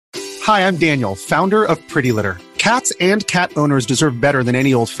Hi, I'm Daniel, founder of Pretty Litter. Cats and cat owners deserve better than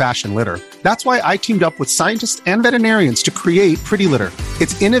any old-fashioned litter. That's why I teamed up with scientists and veterinarians to create Pretty Litter.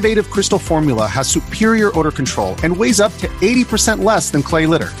 Its innovative crystal formula has superior odor control and weighs up to 80% less than clay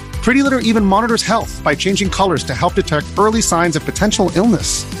litter. Pretty Litter even monitors health by changing colors to help detect early signs of potential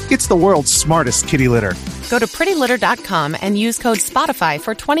illness. It's the world's smartest kitty litter. Go to prettylitter.com and use code SPOTIFY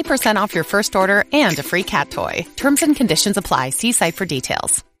for 20% off your first order and a free cat toy. Terms and conditions apply. See site for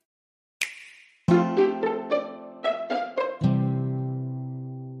details.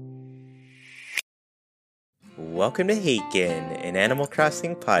 Welcome to Haken, an Animal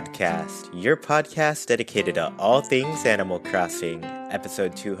Crossing podcast, your podcast dedicated to all things Animal Crossing.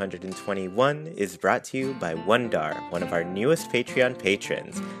 Episode 221 is brought to you by Wondar, one of our newest Patreon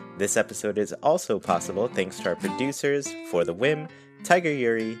patrons. This episode is also possible thanks to our producers, For the Whim, Tiger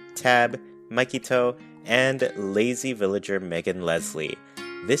Yuri, Tab, Mikito, and Lazy Villager Megan Leslie.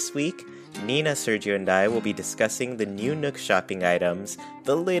 This week, Nina, Sergio, and I will be discussing the new Nook shopping items,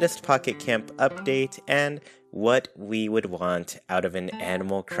 the latest Pocket Camp update, and what we would want out of an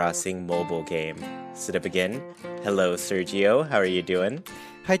Animal Crossing mobile game. So to begin, hello Sergio, how are you doing?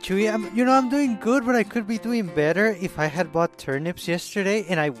 Hi Chewy, I'm doing good, but I could be doing better if I had bought turnips yesterday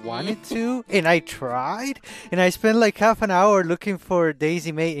and I wanted to, and I tried, and I spent like half an hour looking for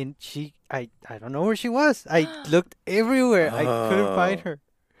Daisy May, and I don't know where she was. I looked everywhere. I couldn't find her.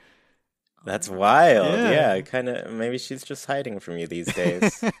 That's wild. Yeah, maybe she's just hiding from you these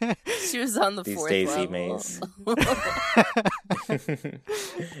days. She was on the these fourth Daisy level. Mays.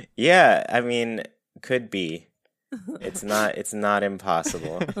 Yeah, I mean, could be. It's not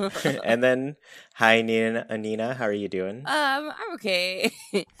impossible. And then, hi Nina, how are you doing? I'm okay.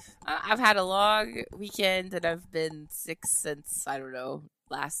 I've had a long weekend and I've been sick since, I don't know,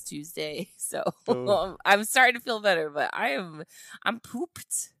 last Tuesday. So I'm starting to feel better, but I'm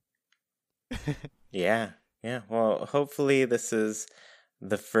pooped. Yeah. Well, hopefully this is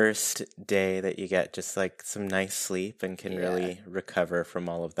the first day that you get just like some nice sleep and can really recover from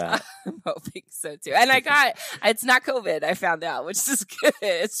all of that. I'm hoping so too. And it's not COVID, I found out, which is good.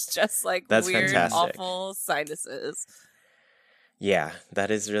 It's just like That's weird, fantastic. awful sinuses. Yeah,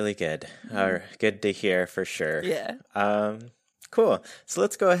 that is really good. Or good to hear for sure. Yeah. Cool. So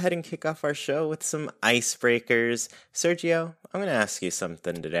let's go ahead and kick off our show with some icebreakers. Sergio, I'm going to ask you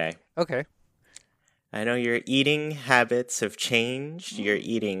something today. Okay. I know your eating habits have changed. You're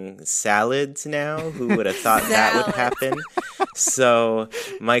eating salads now. Who would have thought that would happen? So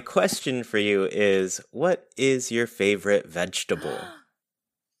my question for you is, what is your favorite vegetable?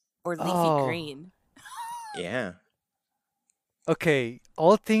 Or leafy green. Yeah. Okay,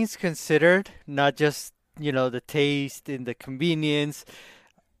 all things considered, not just, the taste and the convenience,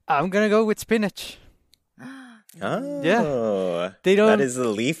 I'm going to go with spinach. Oh, yeah. That is the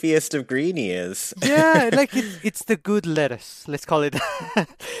leafiest of greenies. Yeah, like it's the good lettuce. Let's call it.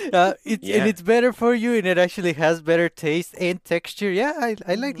 And it's better for you, and it actually has better taste and texture. Yeah,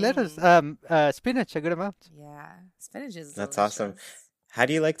 I like lettuce. Spinach, a good amount. Yeah, spinach is That's delicious. awesome. How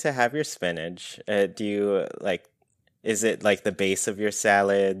do you like to have your spinach? Do you is it like the base of your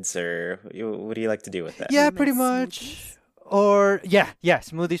salads, or what do you like to do with that? Yeah, pretty much. Or,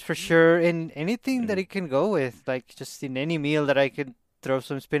 smoothies for sure. And anything that it can go with. Like, just in any meal that I could throw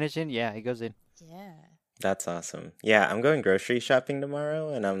some spinach in, it goes in. Yeah. That's awesome. Yeah, I'm going grocery shopping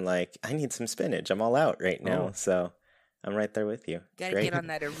tomorrow, and I'm like, I need some spinach. I'm all out right now, so I'm right there with you. Gotta get on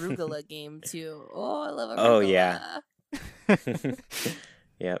that arugula game, too. Oh, I love arugula. Oh, yeah.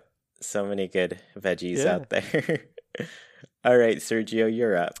 Yep. So many good veggies out there. All right, Sergio,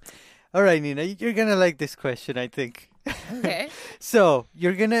 you're up. All right, Nina, you're going to like this question, I think. Okay. So you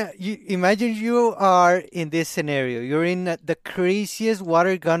imagine you are in this scenario. You're in the craziest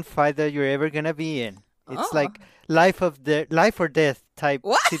water gun fight that you're ever gonna be in. It's like life or death type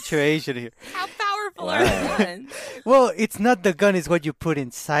situation here. How powerful are the guns? Well, it's not the gun; it's what you put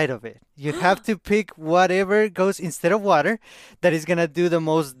inside of it. You have to pick whatever goes instead of water that is gonna do the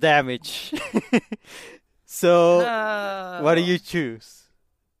most damage. So, what do you choose?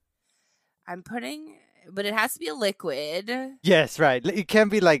 But it has to be a liquid. Yes, right. It can't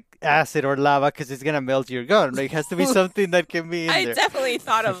be like acid or lava because it's going to melt your gun. Like, it has to be something that can be in there. I definitely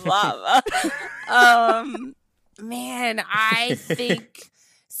thought of lava. Man, I think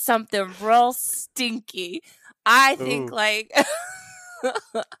something real stinky. I think like,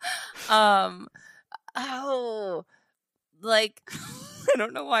 like, I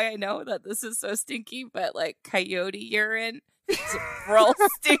don't know why I know that this is so stinky, but like coyote urine is real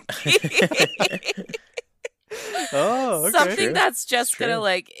stinky. Oh, okay. Something that's just gonna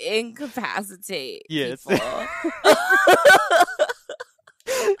like incapacitate people.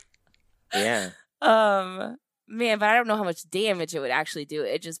 Yeah. Man, but I don't know how much damage it would actually do.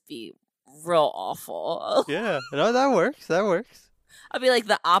 It'd just be real awful. Yeah. No, that works. That works. I'll be like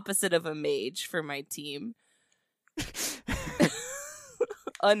the opposite of a mage for my team.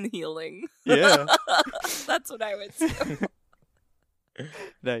 Unhealing. Yeah. That's what I would do.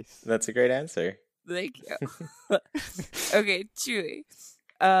 Nice. That's a great answer. Thank you. Okay, Chewy.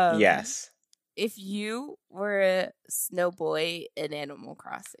 Yes. If you were a snow boy in Animal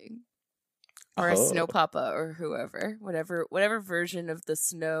Crossing, or a snow papa, or whoever, whatever version of the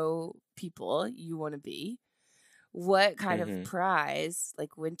snow people you want to be, what kind of prize,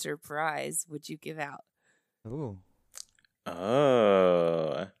 like winter prize, would you give out? Ooh.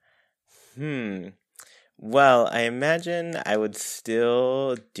 Oh. Well, I imagine I would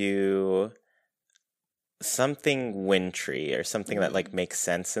still do something wintry or something that like makes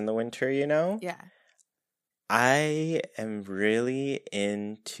sense in the winter, you know? Yeah. I am really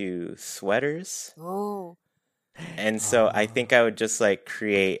into sweaters. Oh. And so I think I would just like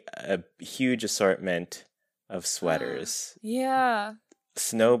create a huge assortment of sweaters. Yeah.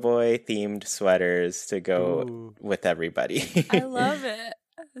 Snowboy themed sweaters to go with everybody. I love it.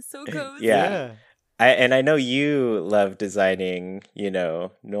 It's so cozy. Yeah. I know you love designing,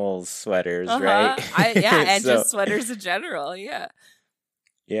 Noel's sweaters, right? And just sweaters in general, yeah.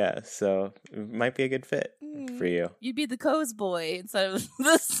 Yeah, so it might be a good fit for you. You'd be the cozy boy instead of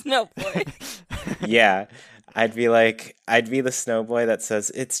the snow boy. Yeah, I'd be the snow boy that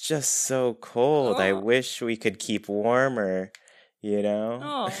says, "It's just so cold. I wish we could keep warmer,"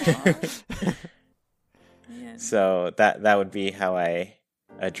 Aww. Yeah. So that would be how I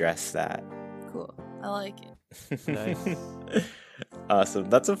address that. Cool. I like it. Nice. Awesome.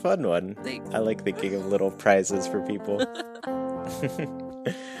 That's a fun one. Thanks. I like thinking of little prizes for people.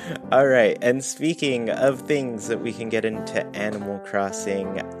 All right. And speaking of things that we can get into Animal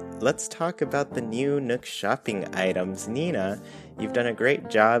Crossing, let's talk about the new Nook shopping items. Nina, you've done a great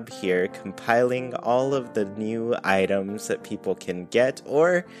job here compiling all of the new items that people can get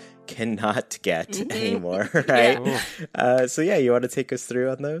or cannot get anymore, right? So you want to take us through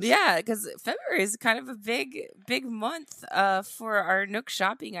on those? Yeah, because February is kind of a big month for our Nook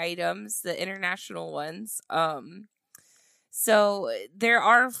shopping items, the international ones. So there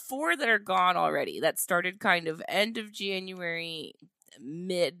are 4 that are gone already. That started kind of end of January,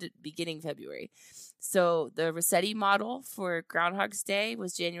 beginning February. So the Rossetti model for Groundhog's Day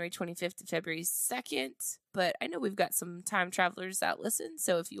was January 25th to February 2nd. But I know we've got some time travelers that listen,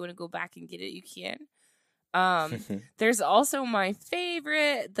 so if you want to go back and get it, you can. There's also my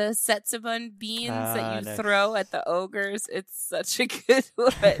favorite, the Setsubun beans that you throw at the ogres. It's such a good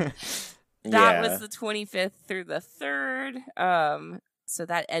one. That was the 25th through the 3rd. So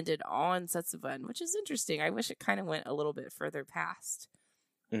that ended on Setsubun, which is interesting. I wish it kind of went a little bit further past.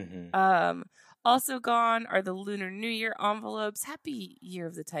 Also gone are the Lunar New Year envelopes. Happy Year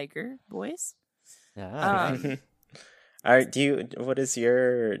of the Tiger, boys. Yeah. What is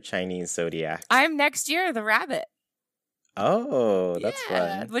your Chinese zodiac? I'm next year the rabbit. Oh, that's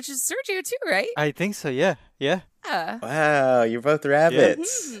fun. Which is Sergio too, right? I think so, yeah. Yeah. Wow, you're both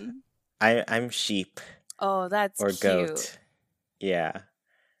rabbits. I'm sheep. Oh, that's or cute. Goat. Yeah.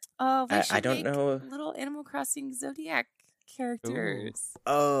 Oh, we should I don't make know. little Animal Crossing zodiac characters. Ooh.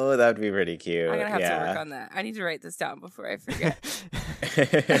 Oh, that would be pretty cute. I'm gonna have to work on that. I need to write this down before I forget.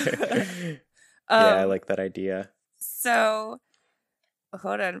 I like that idea. So,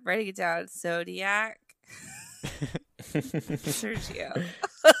 hold on, I'm writing it down. Zodiac. Sergio.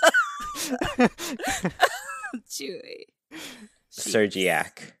 Chewy.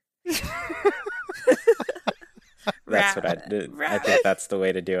 Sergiac. That's what I did. I think that's the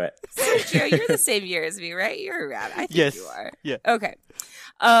way to do it. Sergio, you're the same year as me, right? You're a rabbit. I think you are. Yeah. Okay.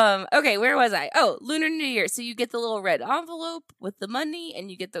 Okay, where was I? Oh, Lunar New Year. So you get the little red envelope with the money and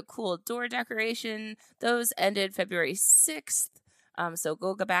you get the cool door decoration. Those ended February 6th. So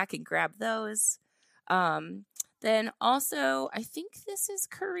go back and grab those. Then also, I think this is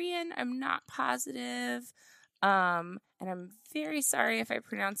Korean. I'm not positive. And I'm very sorry if I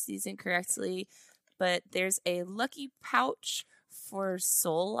pronounce these incorrectly, but there's a lucky pouch for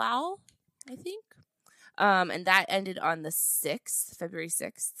Solal, I think. And that ended on the 6th, February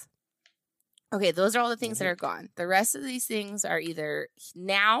 6th. Okay, those are all the things that are gone. The rest of these things are either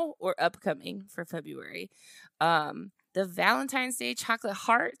now or upcoming for February. The Valentine's Day chocolate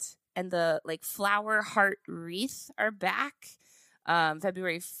heart and the flower heart wreath are back.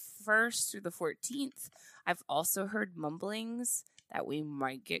 February 1st through the 14th. I've also heard mumblings that we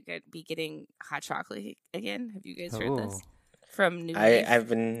might be getting hot chocolate again. Have you guys heard this? From New Leaf? I've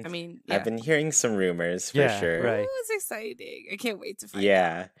been hearing some rumors for sure. Right. Oh, it's exciting. I can't wait to find out.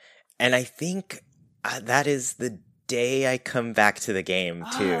 Yeah. And I think that is the day I come back to the game,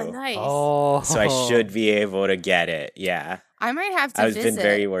 too. Oh, nice. Oh, So I should be able to get it. Yeah. I might have to I've visit. been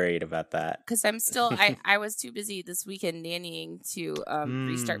very worried about that. Because I'm still, I was too busy this weekend nannying to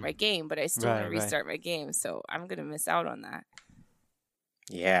restart my game, but I still want to restart my game, so I'm going to miss out on that.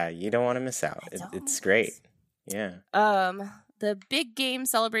 Yeah, you don't want to miss out. It's great. Yeah. The big game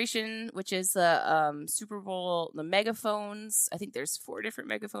celebration, which is the Super Bowl, the megaphones. I think there's 4 different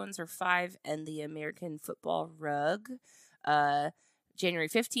megaphones or 5, and the American football rug, January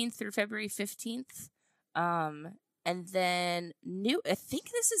 15th through February 15th. And then I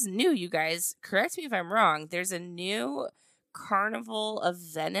think this is new, you guys. Correct me if I'm wrong. There's a new Carnival of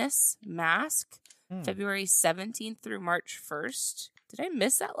Venice mask, February 17th through March 1st. Did I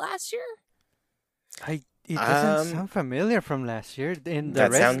miss that last year? It doesn't sound familiar from last year.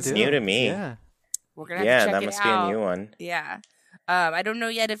 That sounds new to me. Yeah. We're gonna have to check it out. Yeah, that must be a new one. Yeah. I don't know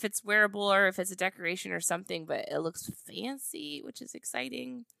yet if it's wearable or if it's a decoration or something, but it looks fancy, which is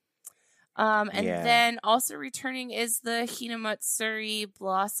exciting. Then also returning is the Hinamatsuri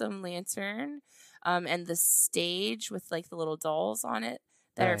Blossom Lantern, and the stage with like the little dolls on it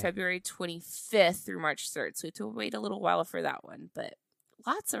that are February 25th through March 3rd. So we have to wait a little while for that one, but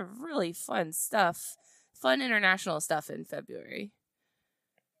lots of really fun stuff, fun international stuff in February.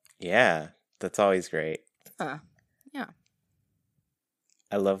 Yeah, that's always great. Yeah.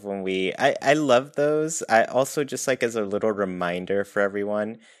 I love when I love those. I also, just like as a little reminder for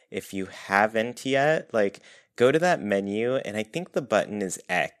everyone, if you haven't yet, like go to that menu, and I think the button is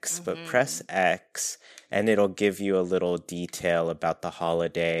X, but press X and it'll give you a little detail about the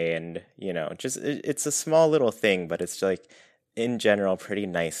holiday, and just it's a small little thing, but it's like in general pretty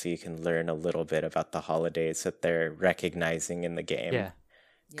nice, so you can learn a little bit about the holidays that they're recognizing in the game. Yeah.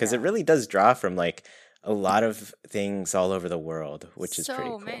 Because it really does draw from like a lot of things all over the world, which is pretty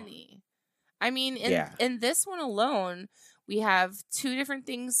cool. So many. I mean, in this one alone, we have 2 different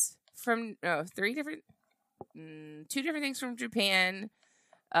things from 2 different things from Japan,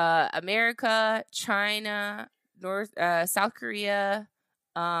 America, China, South Korea,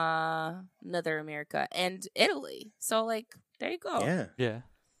 another America, and Italy. So like, there you go.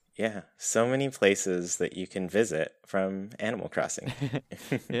 Yeah. So many places that you can visit from Animal Crossing.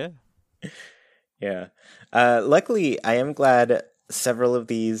 Yeah. Yeah. Luckily, I am glad several of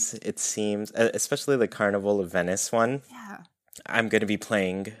these, it seems, especially the Carnival of Venice one, I'm going to be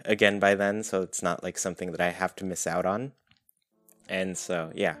playing again by then, so it's not like something that I have to miss out on. And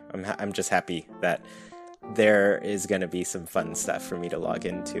so, yeah, I'm just happy that there is going to be some fun stuff for me to log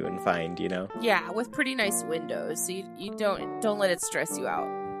into and find, Yeah, with pretty nice windows, so you don't let it stress you out.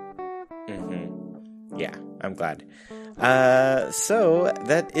 Yeah, I'm glad. So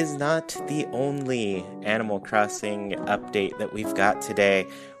that is not the only Animal Crossing update that we've got today.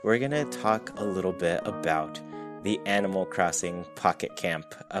 We're going to talk a little bit about the Animal Crossing Pocket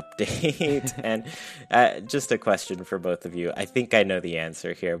Camp update. And just a question for both of you. I think I know the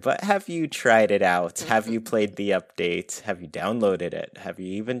answer here, but have you tried it out? Have you played the update? Have you downloaded it? Have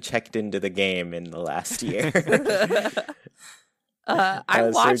you even checked into the game in the last year? I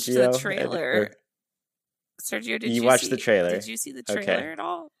watched Sergio, the trailer. Sergio, did you watch see the trailer? Did you see the trailer at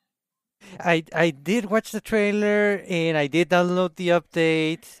all? I did watch the trailer, and I did download the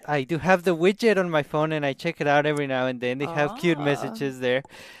update. I do have the widget on my phone, and I check it out every now and then. They have cute messages there,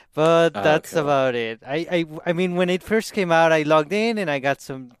 but that's about it. I mean, when it first came out, I logged in and I got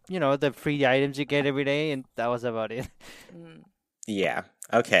some, the free items you get every day, and that was about it. Yeah.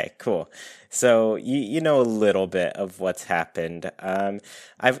 Okay, cool. So you know a little bit of what's happened.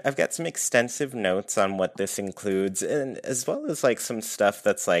 I've got some extensive notes on what this includes, and as well as like some stuff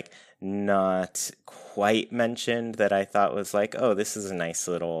that's like not quite mentioned that I thought was like, oh, this is a nice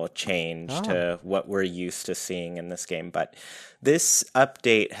little change to what we're used to seeing in this game. But this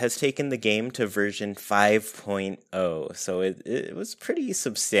update has taken the game to version 5.0, so it was pretty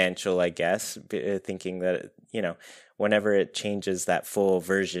substantial, I guess, thinking that, whenever it changes that full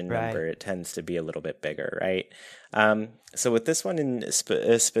version number, it tends to be a little bit bigger, right? So with this one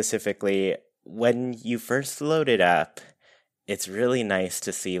specifically, when you first load it up, it's really nice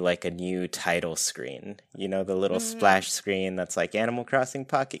to see like a new title screen. The little splash screen that's like Animal Crossing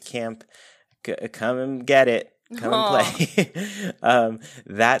Pocket Camp. Come and get it. Come and play.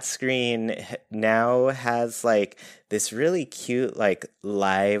 That screen now has like this really cute like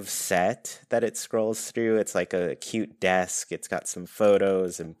live set that it scrolls through. It's like a cute desk. It's got some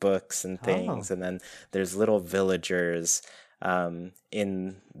photos and books and things. And then there's little villagers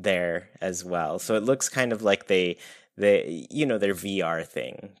in there as well. So it looks kind of like their VR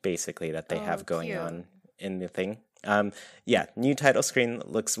thing basically that they have going on in the thing. Yeah, new title screen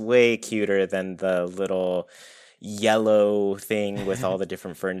looks way cuter than the little yellow thing with all the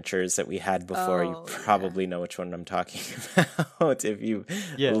different furnitures that we had before. You probably know which one I'm talking about if you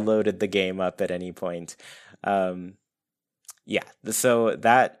loaded the game up at any point. Yeah, so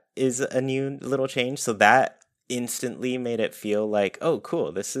that is a new little change. So that instantly made it feel like, oh,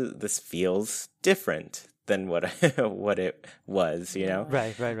 cool, this feels different than what what it was, you know?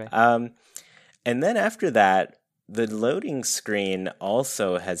 Right. And then after that, the loading screen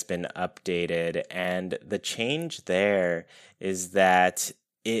also has been updated, and the change there is that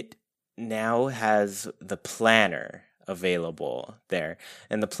it now has the planner available there.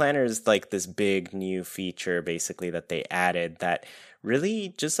 And the planner is like this big new feature basically that they added that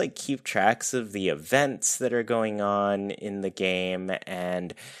really just like keep tracks of the events that are going on in the game.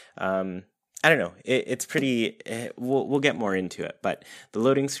 And I don't know. It's pretty. We'll get more into it, but the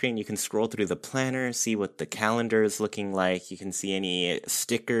loading screen, you can scroll through the planner, see what the calendar is looking like. You can see any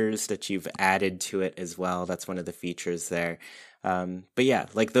stickers that you've added to it as well. That's one of the features there. But yeah,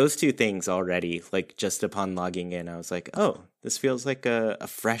 like those two things already. Like just upon logging in, I was like, oh, this feels like a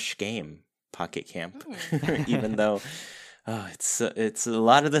fresh game, Pocket Camp, even though. Oh, it's a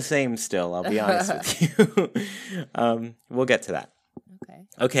lot of the same still. I'll be honest with you. We'll get to that.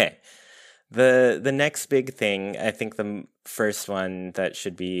 Okay. The next big thing, I think the first one that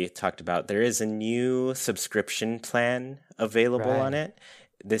should be talked about, there is a new subscription plan available on it.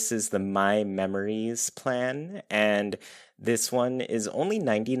 This is the My Memories plan, and this one is only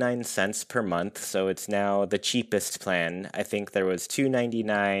 99 cents per month, so it's now the cheapest plan. I think there was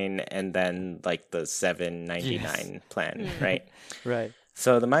 $2.99 and then like the $7.99 plan, right? Right.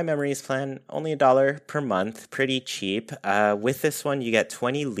 So the My Memories plan, only $1 per month, pretty cheap. With this one, you get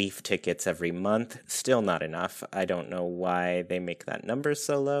 20 Leaf tickets every month. Still not enough. I don't know why they make that number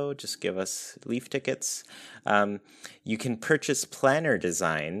so low. Just give us Leaf tickets. You can purchase planner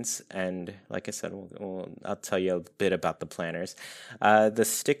designs, and like I said, I'll tell you a bit about the planners. The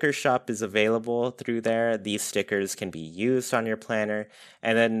sticker shop is available through there. These stickers can be used on your planner,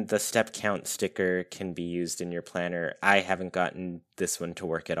 and then the step count sticker can be used in your planner. I haven't gotten this one to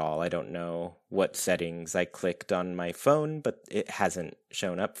work at all. I don't know what settings I clicked on my phone, but it hasn't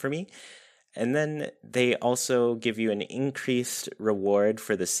shown up for me. And then they also give you an increased reward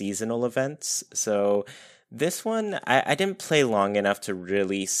for the seasonal events. So this one, I didn't play long enough to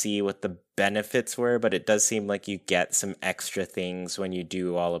really see what the benefits were, but it does seem like you get some extra things when you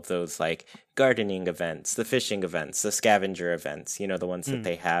do all of those like gardening events, the fishing events, the scavenger events, you know, the ones that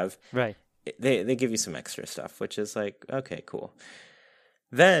they have. Right. They give you some extra stuff, which is like, okay, cool.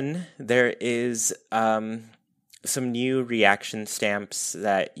 Then there is some new reaction stamps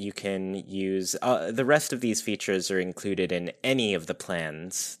that you can use. The rest of these features are included in any of the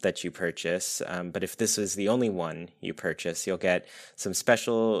plans that you purchase, but if this is the only one you purchase, you'll get some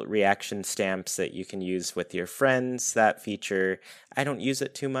special reaction stamps that you can use with your friends. That feature, I don't use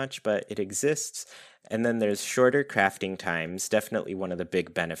it too much, but it exists. And then there's shorter crafting times, definitely one of the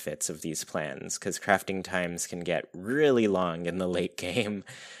big benefits of these plans, because crafting times can get really long in the late game.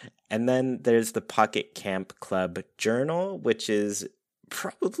 And then there's the Pocket Camp Club Journal, which is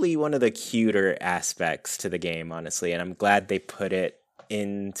probably one of the cuter aspects to the game, honestly. And I'm glad they put it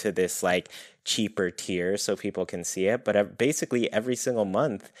into this like cheaper tier so people can see it. But basically every single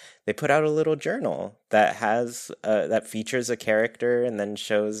month they put out a little journal that has that features a character and then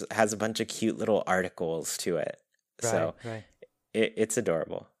has a bunch of cute little articles to it. It's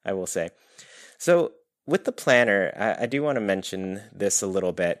adorable, I will say. So with the planner, I do want to mention this a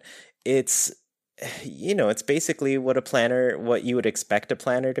little bit. It's basically what you would expect a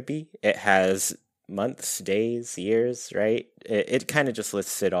planner to be. It has months, days, years, right? It kind of just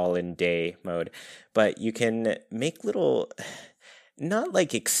lists it all in day mode, but you can make little, not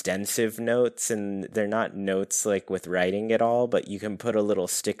like extensive notes, and they're not notes like with writing at all, but you can put a little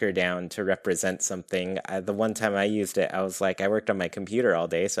sticker down to represent something. The one time I used it, I was like, I worked on my computer all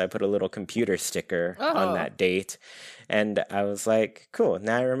day, so I put a little computer sticker on that date. And I was like, cool,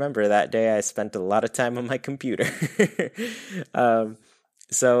 now I remember that day I spent a lot of time on my computer.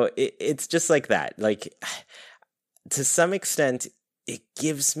 So it's just like that. Like, to some extent, it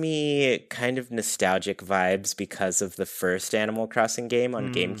gives me kind of nostalgic vibes because of the first Animal Crossing game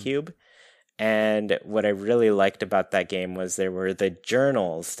on GameCube. And what I really liked about that game was there were the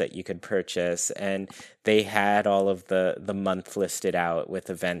journals that you could purchase, and they had all of the month listed out with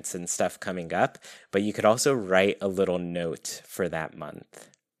events and stuff coming up, but you could also write a little note for that month.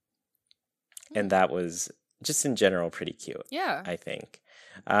 And that was just in general pretty cute. Yeah. I think.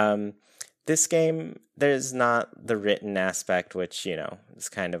 This game, there's not the written aspect, which, is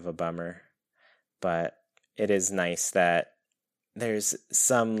kind of a bummer, but it is nice that there's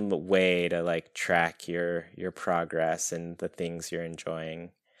some way to like track your progress and the things you're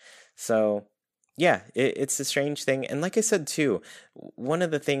enjoying. So yeah, it's a strange thing. And like I said too, one of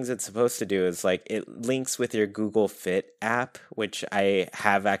the things it's supposed to do is like it links with your Google Fit app, which I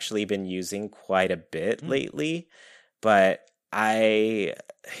have actually been using quite a bit lately, but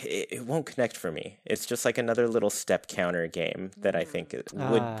it won't connect for me. It's just like another little step counter game that I think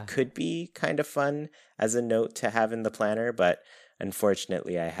could be kind of fun as a note to have in the planner, but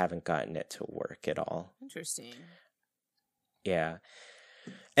unfortunately I haven't gotten it to work at all. Interesting. Yeah.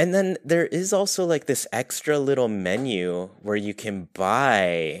 And then there is also like this extra little menu where you can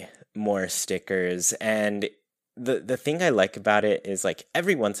buy more stickers, and the thing I like about it is like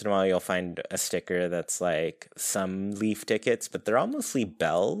every once in a while you'll find a sticker that's like some leaf tickets, but they're all mostly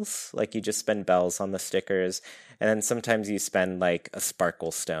bells. Like you just spend bells on the stickers, and then sometimes you spend like a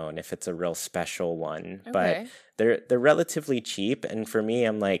sparkle stone if it's a real special one. Okay. But they're relatively cheap, and for me,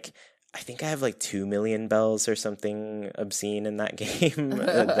 I'm like, I think I have like 2 million bells or something obscene in that game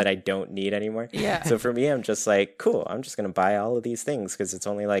that I don't need anymore. Yeah. So for me, I'm just like, cool, I'm just going to buy all of these things because it's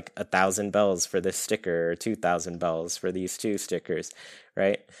only like 1,000 bells for this sticker or 2,000 bells for these 2 stickers,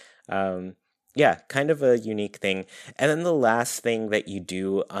 right? Yeah, kind of a unique thing. And then the last thing that you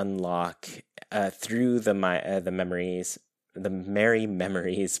do unlock through the memories, the Merry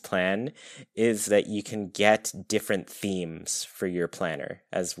Memories plan, is that you can get different themes for your planner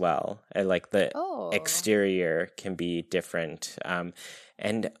as well. Like the exterior can be different.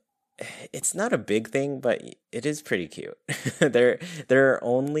 And it's not a big thing, but it is pretty cute. There are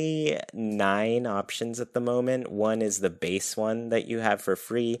only 9 options at the moment. One is the base one that you have for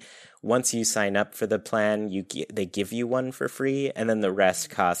free. Once you sign up for the plan, they give you one for free, and then the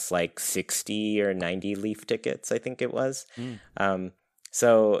rest costs like 60 or 90 leaf tickets, I think it was.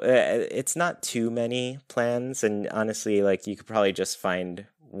 So it's not too many plans, and honestly, like you could probably just find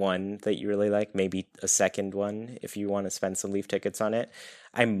one that you really like, maybe a second one if you want to spend some leaf tickets on it.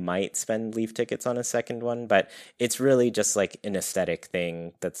 I might spend leaf tickets on a second one, but it's really just like an aesthetic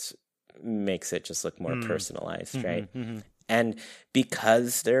thing that's makes it just look more personalized, right? And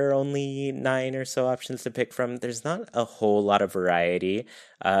because there are only 9 or so options to pick from, there's not a whole lot of variety.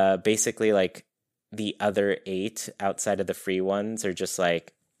 Basically, like the other 8 outside of the free ones are just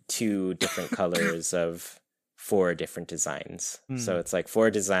like 2 different colors of 4 different designs. So it's like 4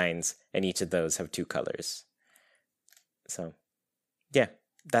 designs, and each of those have 2 colors. So yeah,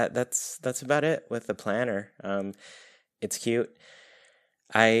 that's about it with the planner. It's cute.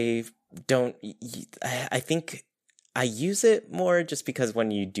 I think I use it more just because when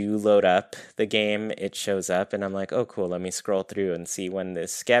you do load up the game, it shows up and I'm like, oh, cool, let me scroll through and see when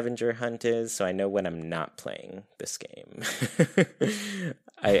this scavenger hunt is, so I know when I'm not playing this game.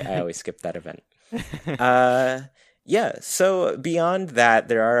 I always skip that event. Yeah, so beyond that,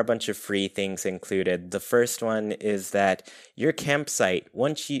 there are a bunch of free things included. The first one is that your campsite,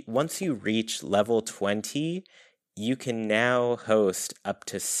 once you reach level 20, you can now host up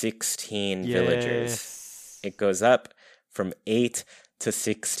to 16 villagers. It goes up from 8 to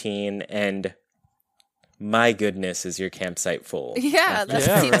 16, and my goodness, is your campsite full. Yeah,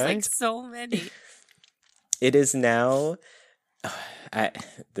 that seems like so many. It is now...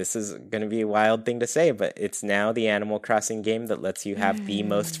 this is going to be a wild thing to say, but it's now the Animal Crossing game that lets you have the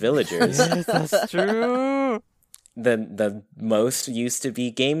most villagers. Yes, that's true. The most used to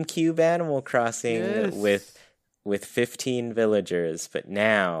be GameCube Animal Crossing with 15 villagers, but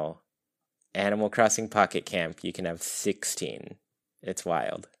now Animal Crossing Pocket Camp, you can have 16. It's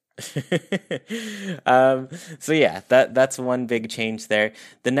wild. So yeah, that's one big change there.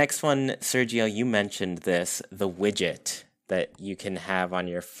 The next one, Sergio, you mentioned this, the widget that you can have on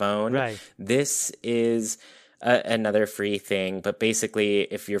your phone. Right. This is another free thing, but basically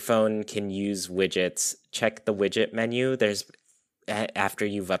if your phone can use widgets, check the widget menu. There's after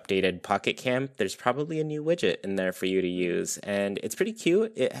you've updated Pocket Camp, there's probably a new widget in there for you to use, and it's pretty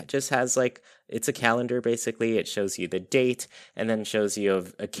cute. It just has like, it's a calendar basically. It shows you the date and then shows you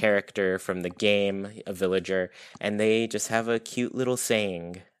a character from the game, a villager, and they just have a cute little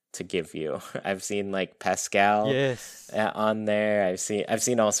saying to give you. I've seen like Pascal on there. I've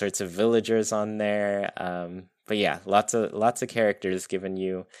seen all sorts of villagers on there. But yeah, lots of characters giving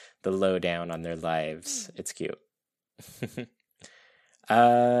you the lowdown on their lives. It's cute.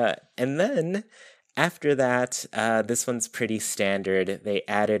 And then after that, this one's pretty standard. They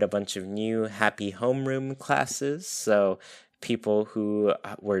added a bunch of new Happy Homeroom classes. So people who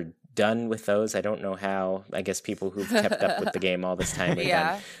were done with those, I don't know how. I guess people who've kept up with the game all this time are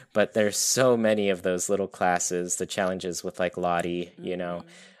done. But there's so many of those little classes, the challenges with like Lottie, you know.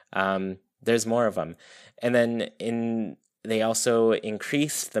 there's more of them. And then they also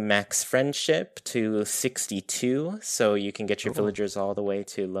increased the max friendship to 62, so you can get your villagers all the way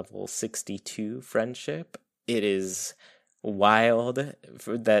to level 62 friendship. It is wild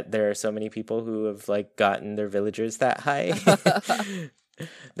that there are so many people who have like gotten their villagers that high.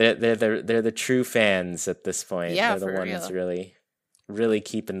 They're the true fans at this point. Yeah, they're the for ones real. really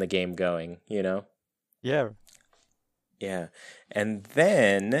keeping the game going, you know? Yeah. Yeah. And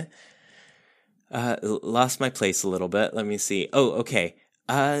then lost my place a little bit. Let me see. Oh, okay.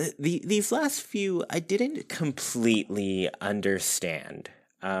 These last few I didn't completely understand.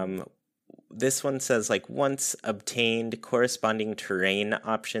 This one says, like, once obtained, corresponding terrain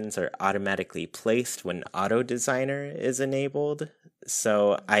options are automatically placed when Auto Designer is enabled.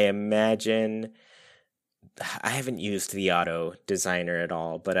 So I imagine, I haven't used the Auto Designer at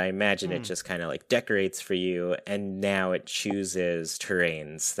all, but I imagine it just kind of like decorates for you, and now it chooses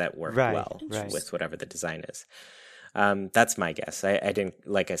terrains that work well with whatever the design is. That's my guess. I didn't,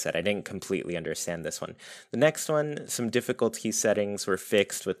 like I said, I didn't completely understand this one. The next one, some difficulty settings were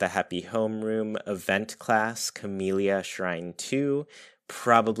fixed with the Happy Homeroom event class, Camellia Shrine 2.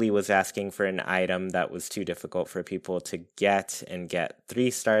 Probably was asking for an item that was too difficult for people to get and get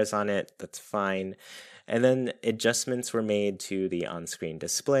 3 stars on it. That's fine. And then adjustments were made to the on-screen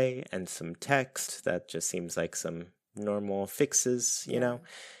display and some text. That just seems like some normal fixes, you know?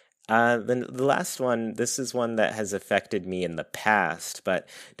 Then the last one, this is one that has affected me in the past, but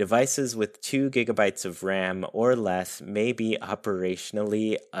devices with 2 gigabytes of RAM or less may be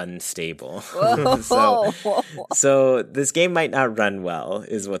operationally unstable. So this game might not run well,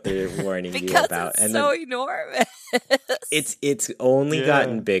 is what they're warning you about. Because it's so enormous. It's only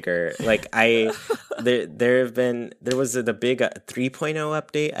gotten bigger. Like there was the big 3.0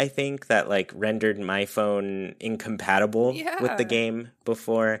 update, I think, that like rendered my phone incompatible with the game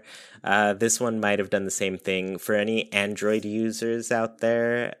before. This one might have done the same thing. For any Android users out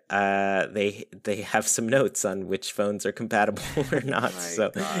there, they have some notes on which phones are compatible or not.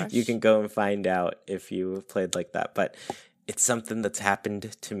 You can go and find out if you played like that. But it's something that's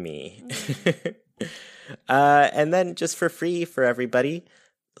happened to me. And then just for free for everybody,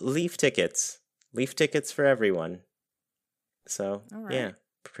 Leaf tickets. Leaf tickets for everyone. So, yeah,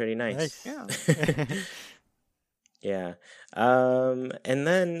 pretty nice. Yeah. Yeah. And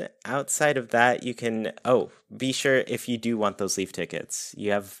then outside of that, you can, be sure if you do want those Leaf tickets,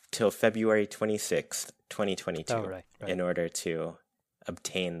 you have till February 26th, 2022 in order to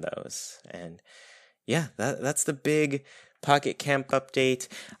obtain those. And yeah, that's the big Pocket Camp update.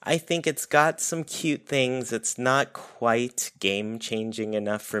 I think it's got some cute things. It's not quite game-changing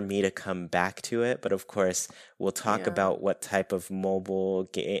enough for me to come back to it, but of course, we'll talk about what type of mobile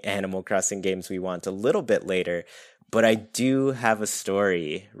Animal Crossing games we want a little bit later. But I do have a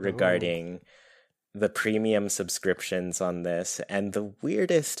story regarding the premium subscriptions on this and the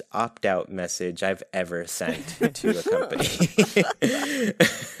weirdest opt-out message I've ever sent to a company.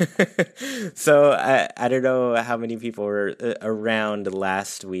 So I don't know how many people were around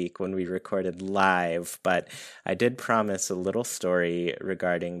last week when we recorded live, but I did promise a little story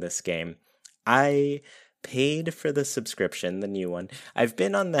regarding this game. I paid for the subscription, the new one. I've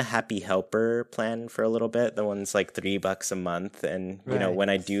been on the Happy Helper plan for a little bit. The one's like $3 a month. And, you know, when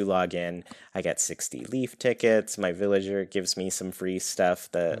I do log in, I get 60 Leaf tickets. My villager gives me some free stuff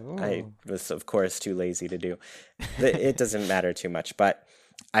that I was, of course, too lazy to do. It doesn't matter too much. But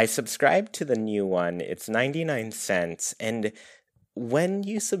I subscribed to the new one. It's 99 cents. And when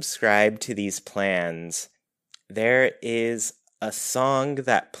you subscribe to these plans, there is a song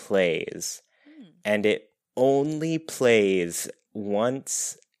that plays. And it only plays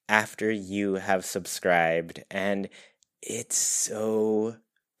once after you have subscribed, and it's so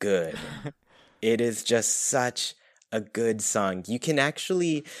good. It is just such a good song. You can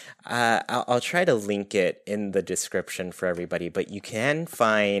actually, I'll try to link it in the description for everybody, but you can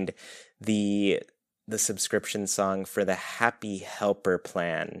find the subscription song for the Happy Helper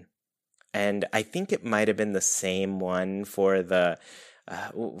plan, and I think it might have been the same one for the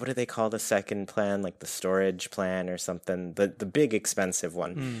what do they call the second plan? Like the storage plan or something? The big expensive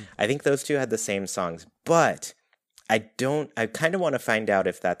one. I think those two had the same songs. But I kind of want to find out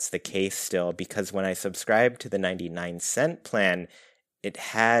if that's the case still, because when I subscribed to the 99-cent plan, it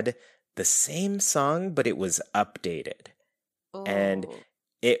had the same song, but it was updated. And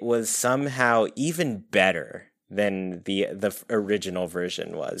it was somehow even better than the original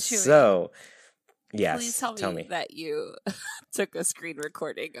version was. Chewy. So... yes, please tell me that you took a screen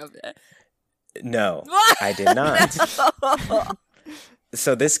recording of it. No, I did not. No.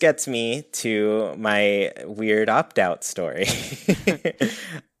 So this gets me to my weird opt-out story.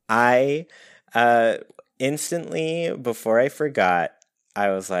 I instantly, before I forgot, I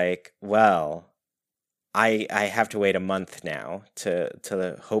was like, well, I have to wait a month now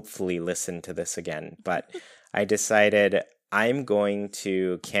to hopefully listen to this again. But I decided I'm going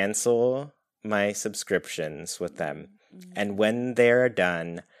to cancel my subscriptions with them. And when they're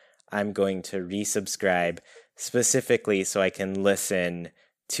done, I'm going to resubscribe specifically so I can listen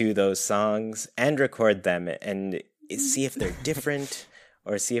to those songs and record them and see if they're different,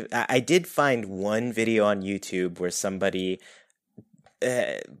 or see if I did find one video on YouTube where somebody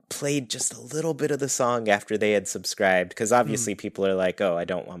played just a little bit of the song after they had subscribed, because obviously people are like, oh, I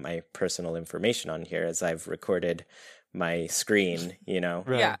don't want my personal information on here as I've recorded my screen,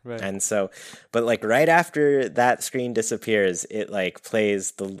 Right, Yeah. right. and so, but like right after that screen disappears, it like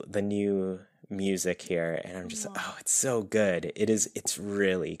plays the new music here, and I'm just oh, it's so good. It's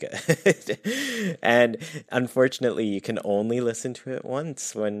really good. And unfortunately you can only listen to it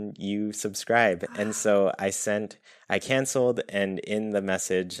once when you subscribe. And so I canceled, and in the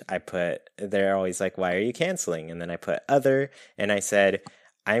message I put, they're always like, why are you canceling? And then I put other, and I said,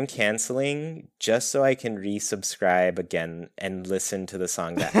 I'm canceling just so I can resubscribe again and listen to the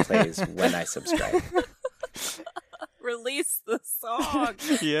song that plays when I subscribe. Release the song.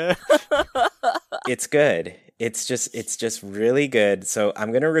 Yeah. It's good. It's just really good. So I'm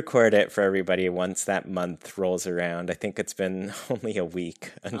going to record it for everybody once that month rolls around. I think it's been only a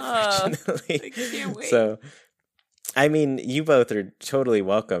week, unfortunately. I can't wait. So, I mean, you both are totally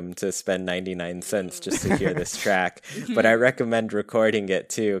welcome to spend 99 cents just to hear this track, but I recommend recording it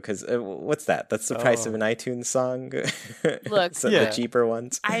too, because what's that? That's the price of an iTunes song? Look, so yeah. the cheaper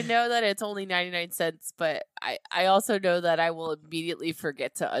ones. I know that it's only 99 cents, but I also know that I will immediately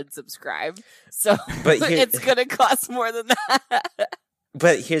forget to unsubscribe. So But here- it's going to cost more than that.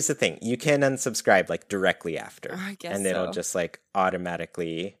 But here's the thing. You can unsubscribe like directly after, I guess and it'll so. just like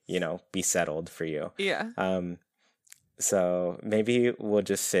automatically, be settled for you. Yeah. So maybe we'll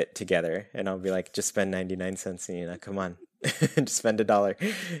just sit together and I'll be like, just spend 99 cents and come on, just spend $1.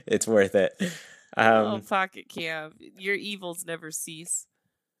 It's worth it. Pocket Camp. Your evils never cease.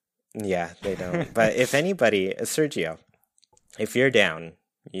 Yeah, they don't. But if anybody, Sergio, if you're down,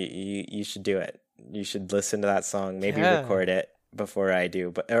 you should do it. You should listen to that song, maybe record it before I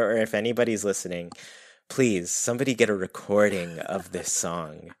do. But or if anybody's listening, please, somebody get a recording of this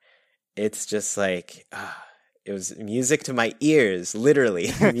song. It's just like, it was music to my ears,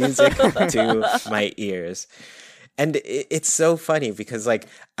 literally music to my ears. And it's so funny because like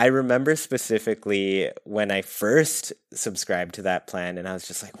I remember specifically when I first subscribed to that plan, and I was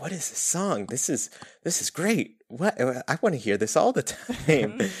just like, what is this song? This is great. What? I want to hear this all the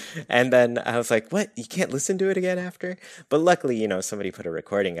time. And then I was like, what? You can't listen to it again after? But luckily, somebody put a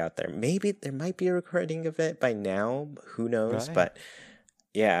recording out there. Maybe there might be a recording of it by now. Who knows? Right. But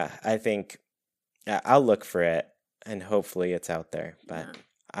yeah, I think I'll look for it, and hopefully it's out there. But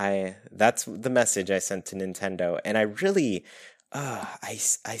that's the message I sent to Nintendo, and I really, I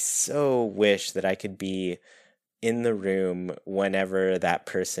so wish that I could be in the room whenever that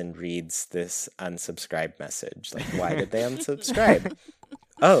person reads this unsubscribe message. Like, why did they unsubscribe?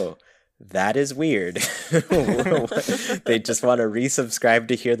 Oh, that is weird. They just want to resubscribe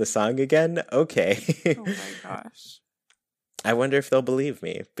to hear the song again? Okay. Oh my gosh. I wonder if they'll believe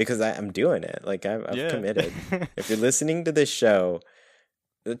me, because I'm doing it. Like, I've committed. If you're listening to this show,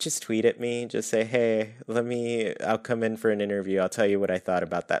 just tweet at me. Just say, hey, I'll come in for an interview. I'll tell you what I thought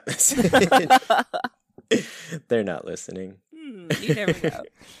about that message. They're not listening. You never know.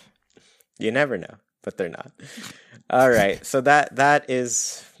 You never know, but they're not. All right. So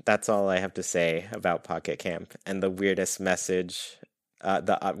that's all I have to say about Pocket Camp and the weirdest message,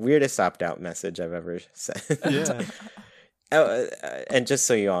 the weirdest opt-out message I've ever sent. Yeah. And just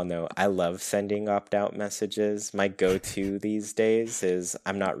so you all know, I love sending opt-out messages. My go-to these days is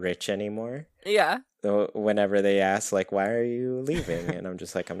I'm not rich anymore. Yeah. So whenever they ask, like, why are you leaving? And I'm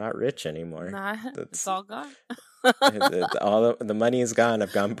just like, I'm not rich anymore. Nah, it's all gone. All the money is gone.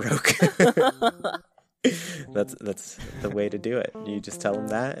 I've gone broke. That's the way to do it. You just tell them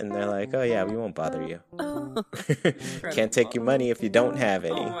that, and they're like, oh yeah, we won't bother you. Can't take your money if you don't have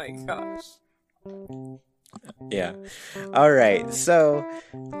any. Oh my gosh. Yeah. All right. So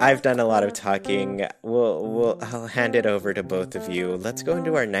I've done a lot of talking. I'll hand it over to both of you. Let's go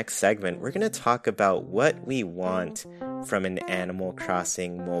into our next segment. We're going to talk about what we want from an Animal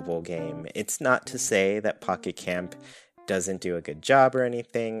Crossing mobile game. It's not to say that Pocket Camp doesn't do a good job or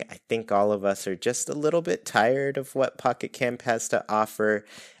anything. I think all of us are just a little bit tired of what Pocket Camp has to offer.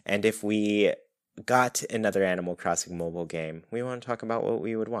 And if we got another Animal Crossing mobile game, we want to talk about what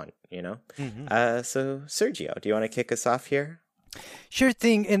we would want, Mm-hmm. So Sergio, do you want to kick us off here? Sure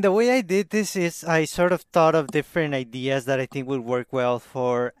thing. And the way I did this is I sort of thought of different ideas that I think would work well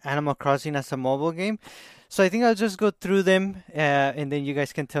for Animal Crossing as a mobile game. So I think I'll just go through them, and then you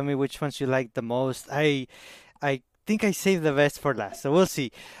guys can tell me which ones you like the most. I think I saved the best for last, so we'll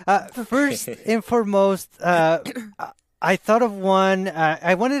see. First and foremost, I thought of one.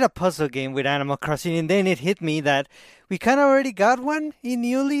 I wanted a puzzle game with Animal Crossing, and then it hit me that we kind of already got one in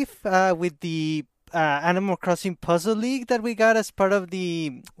New Leaf with the Animal Crossing Puzzle League that we got as part of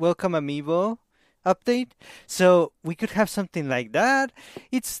the Welcome Amiibo update. So we could have something like that.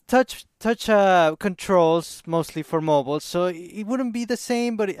 It's touch controls mostly for mobile, so it wouldn't be the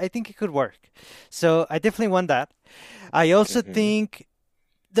same, but I think it could work. So I definitely want that. I also think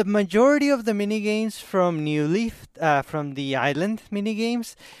the majority of the mini games from New Leaf, from the Island mini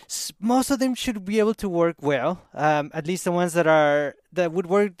games, most of them should be able to work well. At least the ones that would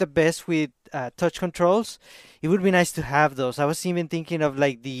work the best with touch controls. It would be nice to have those. I was even thinking of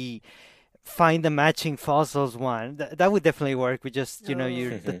like the find the matching fossils one. That would definitely work with just the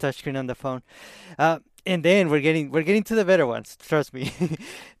touchscreen on the phone. And then we're getting to the better ones. Trust me.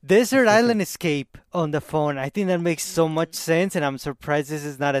 Desert Island Escape on the phone. I think that makes so much sense, and I'm surprised this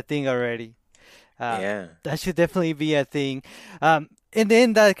is not a thing already. That should definitely be a thing. And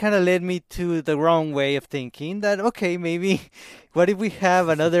then that kind of led me to the wrong way of thinking that, okay, maybe what if we have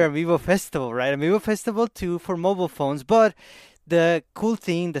another Amiibo Festival, right? Amiibo Festival 2 for mobile phones. But the cool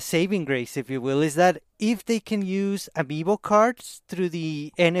thing, the saving grace, if you will, is that if they can use Amiibo cards through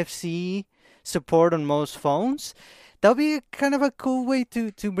the NFC support on most phones, that'll be kind of a cool way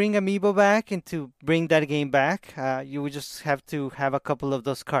to bring Amiibo back and to bring that game back. You would just have to have a couple of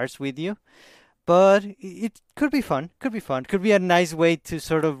those cards with you. But it could be fun. Could be a nice way to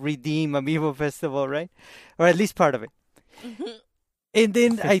sort of redeem Amiibo Festival, right? Or at least part of it. And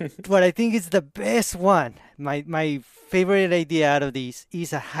then what I think is the best one, my favorite idea out of these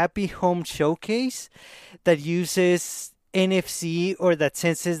is a Happy Home Showcase that uses NFC or that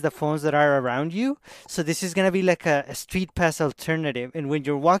senses the phones that are around you. So this is going to be like a Street Pass alternative. And when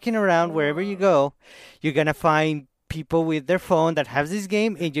you're walking around wherever you go, you're going to find people with their phone that have this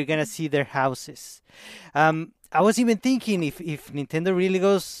game, and you're going to see their houses. I was even thinking if Nintendo really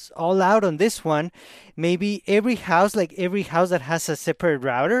goes all out on this one, maybe every house that has a separate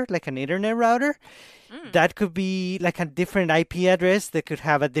router, like an internet router, that could be like a different IP address that could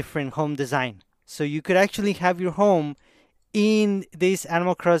have a different home design. So you could actually have your home in this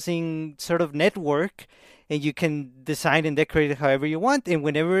Animal Crossing sort of network, and you can design and decorate it however you want. And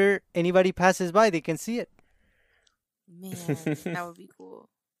whenever anybody passes by, they can see it. Man, that would be cool.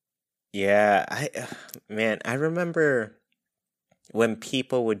 Yeah, I remember when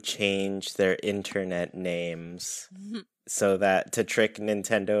people would change their internet names so that to trick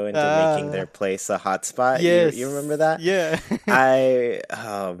Nintendo into making their place a hotspot. Yes. You remember that? Yeah. I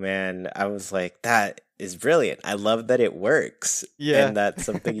was like, that is brilliant. I love that it works. Yeah. And that's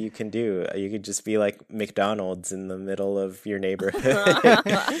something you can do. You could just be like McDonald's in the middle of your neighborhood.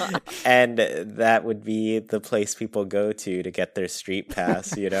 And that would be the place people go to get their street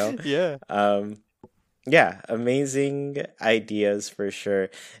pass, you know? Yeah. Yeah, amazing ideas for sure.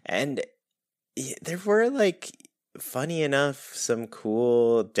 And there were like, funny enough, some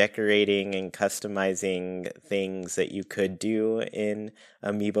cool decorating and customizing things that you could do in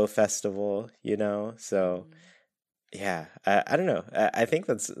Amiibo Festival, you know? So yeah, I don't know. I think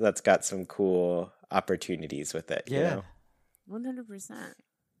that's got some cool opportunities with it, you know? 100%.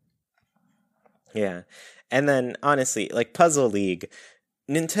 Yeah. And then honestly, like Puzzle League,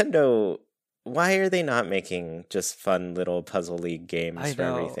 Nintendo, why are they not making just fun little Puzzle League games for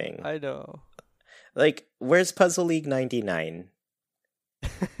everything? I know. Like, where's Puzzle League 99?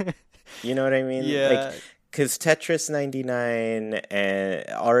 You know what I mean? Yeah. Like, because Tetris 99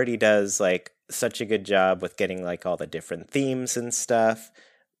 already does, like, such a good job with getting, like, all the different themes and stuff.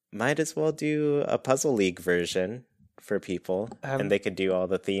 Might as well do a Puzzle League version for people. And they could do all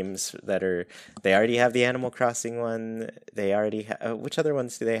the themes that are... They already have the Animal Crossing one. They already have... which other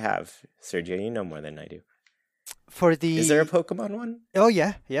ones do they have? Sergio, you know more than I do. Is there a Pokemon one? Oh,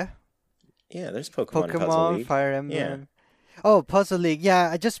 yeah. Yeah, there's Pokemon Puzzle League. Fire Emblem. Yeah. Oh, Puzzle League.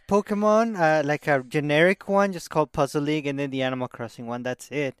 Yeah, just Pokemon, like a generic one, just called Puzzle League, and then the Animal Crossing one. That's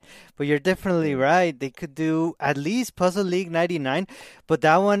it. But you're definitely right. They could do at least Puzzle League 99. But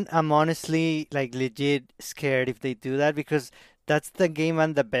that one, I'm honestly, like, legit scared if they do that, because that's the game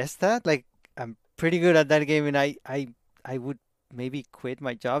I'm the best at. Like, I'm pretty good at that game, and I would maybe quit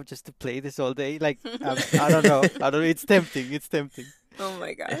my job just to play this all day. Like, I don't know. It's tempting. Oh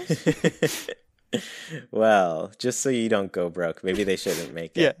my gosh. Well, just so you don't go broke, maybe they shouldn't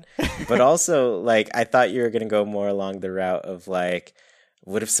make it. Yeah. But also, like, I thought you were going to go more along the route of, like,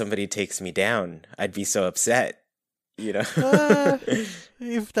 what if somebody takes me down? I'd be so upset, you know?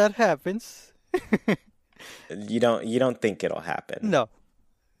 If that happens. You don't think it'll happen? No.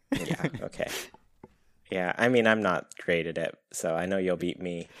 Yeah, okay. Yeah, I mean, I'm not great at it, so I know you'll beat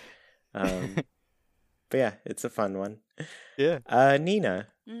me. But yeah, it's a fun one. Yeah. Nina,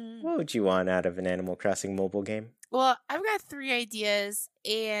 what would you want out of an Animal Crossing mobile game? Well, I've got 3 ideas,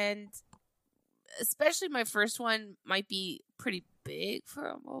 and especially my first one might be pretty big for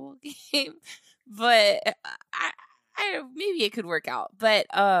a mobile game, but I maybe it could work out. But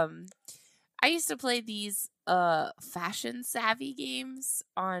I used to play these fashion savvy games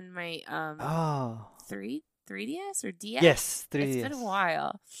on my 3DS or DS. Yes, 3DS. It's been a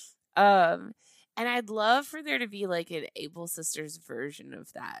while. And I'd love for there to be like an Able Sisters version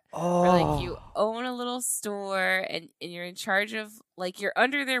of that. Oh. Where like you own a little store and you're in charge of, like, you're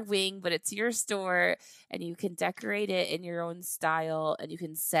under their wing, but it's your store and you can decorate it in your own style and you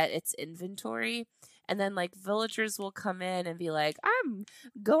can set its inventory. And then like villagers will come in and be like, I'm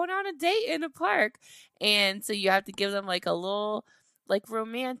going on a date in a park. And so you have to give them like a little like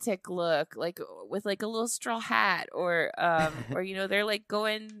romantic look, like with like a little straw hat, or you know, they're like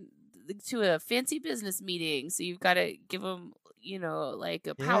going to a fancy business meeting, so you've got to give them, you know, like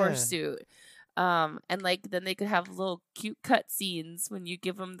a power suit, and like then they could have little cute cut scenes when you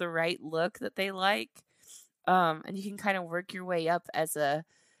give them the right look that they like, and you can kind of work your way up as a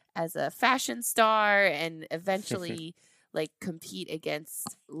fashion star and eventually like compete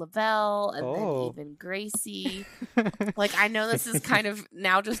against Lavelle and then even Gracie. Like, I know this is kind of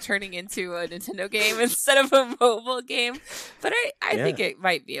now just turning into a Nintendo game instead of a mobile game, but I think it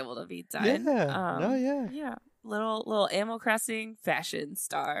might be able to be done. Yeah. Little Animal Crossing fashion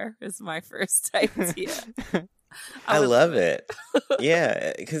star is my first idea. I love it.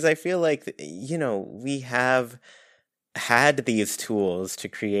 Yeah, because I feel like, you know, we have had these tools to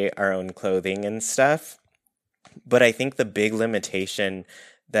create our own clothing and stuff. But I think the big limitation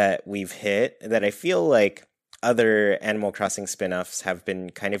that we've hit, that I feel like other Animal Crossing spin-offs have been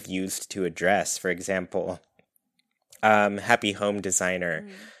kind of used to address, for example, Happy Home Designer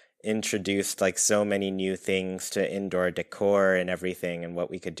introduced like so many new things to indoor decor and everything and what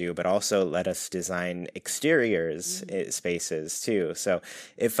we could do, but also let us design exteriors spaces too. So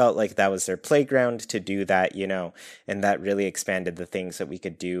it felt like that was their playground to do that, you know, and that really expanded the things that we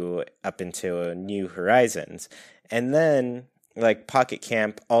could do up into new horizons. And then like Pocket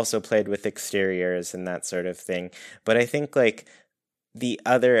Camp also played with exteriors and that sort of thing. But I think like the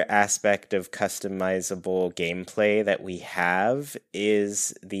other aspect of customizable gameplay that we have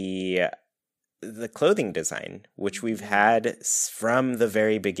is the clothing design, which we've had from the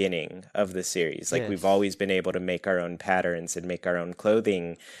very beginning of the series. Like, we've always been able to make our own patterns and make our own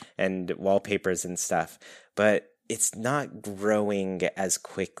clothing and wallpapers and stuff. But it's not growing as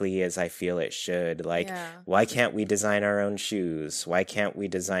quickly as I feel it should. Like, why can't we design our own shoes? Why can't we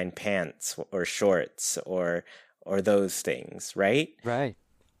design pants or shorts or those things, right? Right.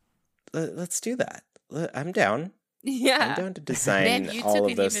 Let's do that. I'm down. Yeah. I'm down to design all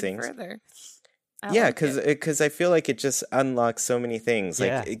of those things. Further. Yeah, because I feel like it just unlocks so many things.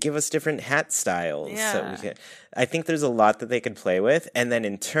 Like, give us different hat styles. Yeah. So we can, I think there's a lot that they could play with. And then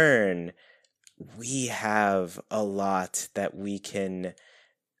in turn, we have a lot that we can,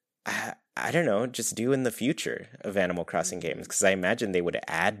 I don't know, just do in the future of Animal Crossing games. Because I imagine they would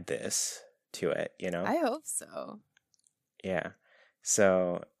add this to it, you know? I hope so. Yeah.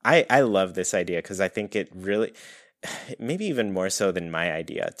 So I love this idea because I think it really, maybe even more so than my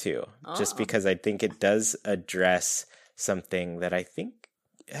idea too, just because I think it does address something that I think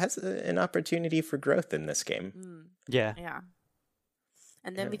has an opportunity for growth in this game. Yeah.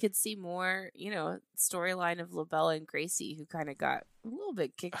 And then we could see more, you know, storyline of LaBelle and Gracie, who kind of got a little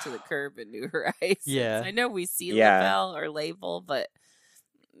bit kicked to the curb in New Horizons. Yeah. I know we see LaBelle or Label, but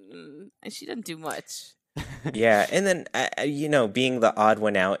she didn't do much. Yeah, and then, you know, being the odd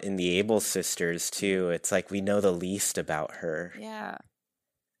one out in the Able Sisters, too, it's like we know the least about her. Yeah.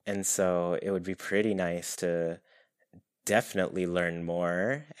 And so it would be pretty nice to definitely learn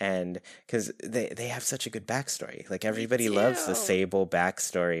more, and because they have such a good backstory. Like, everybody loves the Sable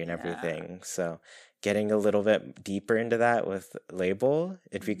backstory and everything. So getting a little bit deeper into that with Label,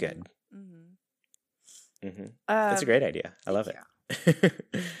 it'd be good. That's a great idea. I love it.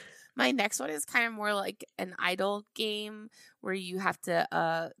 My next one is kind of more like an idle game where you have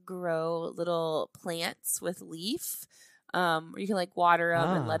to grow little plants with leaf, where you can like water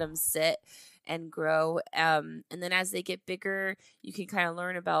them and let them sit. and grow. And then as they get bigger, you can kind of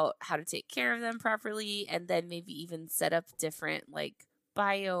learn about how to take care of them properly, and then maybe even set up different like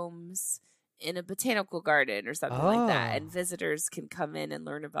biomes in a botanical garden or something like that. And visitors can come in and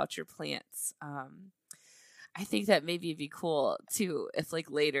learn about your plants. I think that maybe it'd be cool too if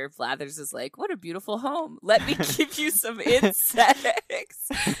like later Blathers is like, what a beautiful home. Let me give you some insects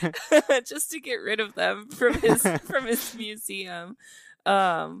just to get rid of them from his museum.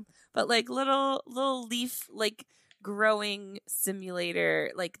 But like little leaf like growing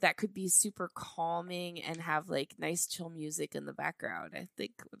simulator, like that could be super calming and have like nice chill music in the background. I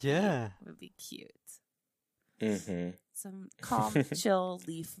think would be cute. Mm-hmm. Some calm, chill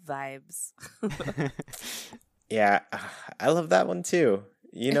leaf vibes. Yeah, I love that one too.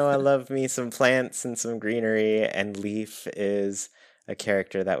 You know, I love me some plants and some greenery, and Leaf is a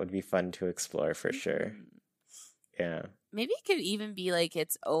character that would be fun to explore for sure. Yeah. Maybe it could even be like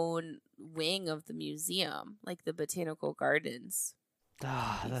its own wing of the museum, like the botanical gardens.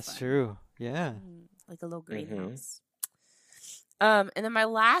 That's fun. true. Yeah. Like a little greenhouse. And then my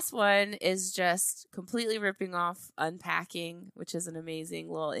last one is just completely ripping off Unpacking, which is an amazing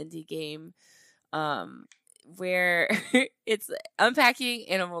little indie game. Where it's Unpacking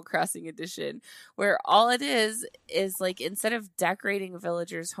Animal Crossing Edition, where all it is like instead of decorating a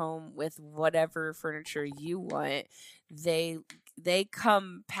villager's home with whatever furniture you want, they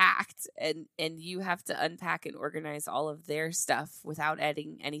come packed and you have to unpack and organize all of their stuff without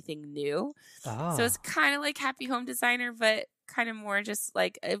adding anything new. So it's kind of like Happy Home Designer, but kind of more just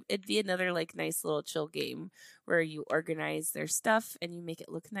like it'd be another like nice little chill game where you organize their stuff and you make it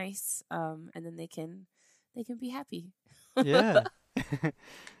look nice, and then they can be happy. Yeah.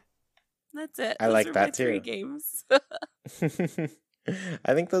 That's it. I Those like are that my too. 3 games.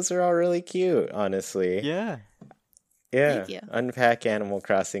 I think those are all really cute, honestly. Yeah. Yeah. Thank you. Unpack Animal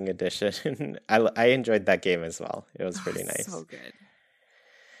Crossing Edition. I enjoyed that game as well. It was pretty nice. So good.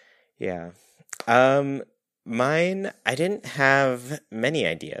 Yeah. Mine, I didn't have many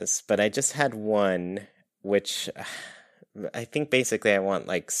ideas, but I just had one, which I think basically I want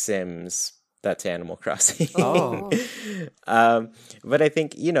like Sims. That's Animal Crossing. But I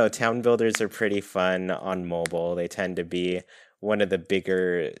think, you know, town builders are pretty fun on mobile. They tend to be one of the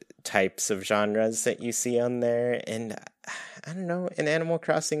bigger types of genres that you see on there. And I don't know, an Animal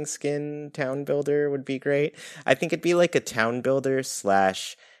Crossing skin town builder would be great. I think it'd be like a town builder /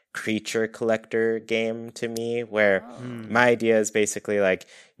 creature collector game to me, where my idea is basically like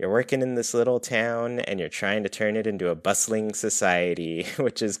you're working in this little town and you're trying to turn it into a bustling society,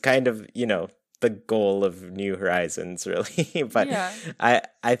 which is kind of, you know, the goal of New Horizons, really. But yeah.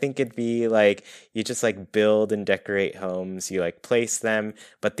 I think it'd be like you just like build and decorate homes, you like place them,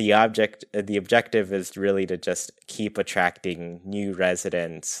 but the objective is really to just keep attracting new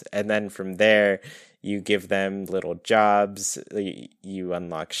residents, and then from there you give them little jobs, you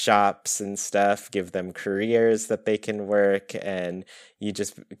unlock shops and stuff, give them careers that they can work, and you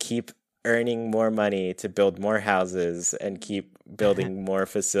just keep earning more money to build more houses and keep building more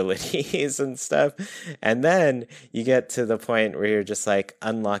facilities and stuff. And then you get to the point where you're just like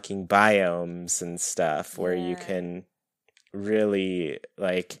unlocking biomes and stuff where you can really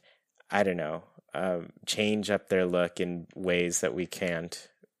like, I don't know, change up their look in ways that we can't,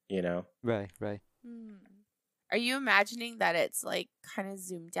 you know? Right. Are you imagining that it's like kind of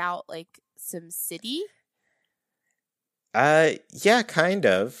zoomed out like SimCity? Yeah, kind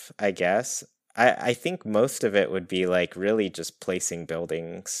of, I guess. I think most of it would be like really just placing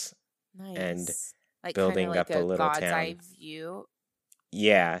buildings and like building like up a little God's town. eye view.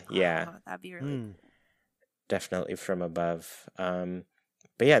 Yeah. Oh, that'd be really cool. Definitely from above.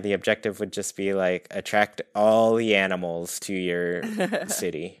 But yeah, the objective would just be like attract all the animals to your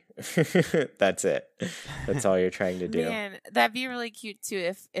city. That's it. That's all you're trying to do. Man, that'd be really cute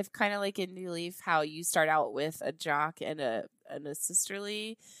too. If kind of like in New Leaf, how you start out with a jock and a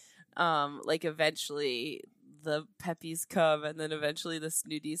sisterly, like eventually the peppies come, and then eventually the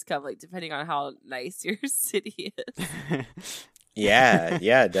snooties come. Like depending on how nice your city is.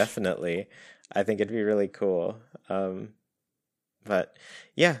 Yeah, definitely. I think it'd be really cool. But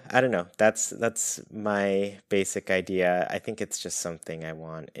yeah, I don't know. That's my basic idea. I think it's just something I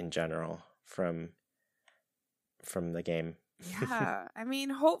want in general from the game. Yeah, I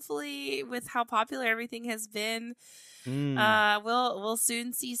mean, hopefully, with how popular everything has been, we'll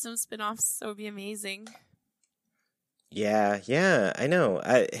soon see some spinoffs. So it'd be amazing. Yeah, I know.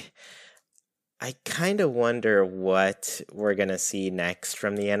 I kind of wonder what we're gonna see next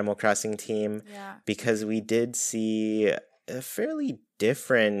from the Animal Crossing team, because we did see a fairly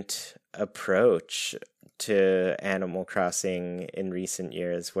different approach to Animal Crossing in recent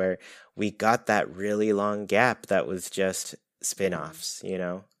years, where we got that really long gap that was just spin-offs, you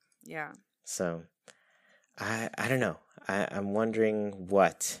know? Yeah. So I don't know. I'm wondering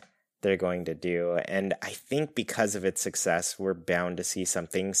what they're going to do, and I think because of its success, we're bound to see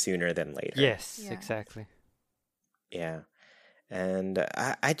something sooner than later. Yes, Yeah. exactly. Yeah. And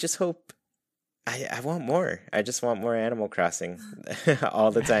I just hope I want more. I just want more Animal Crossing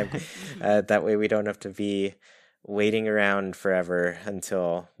all the time. That way we don't have to be waiting around forever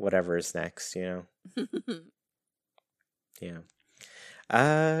until whatever is next, you know? Yeah.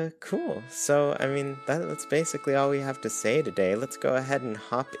 Cool. So, I mean, that's basically all we have to say today. Let's go ahead and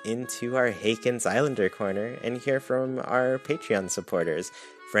hop into our Haken's Islander Corner and hear from our Patreon supporters.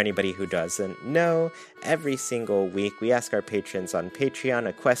 For anybody who doesn't know, every single week we ask our patrons on Patreon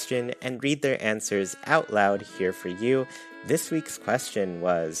a question and read their answers out loud here for you. This week's question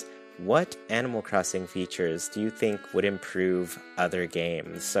was, what Animal Crossing features do you think would improve other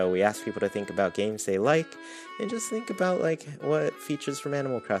games? So we asked people to think about games they like and just think about like what features from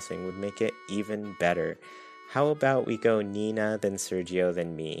Animal Crossing would make it even better. How about we go Nina, then Sergio,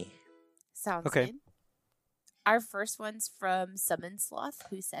 then me? Sounds Okay. good. Our first one's from Summon Sloth,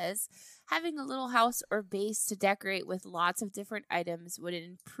 who says, having a little house or base to decorate with lots of different items would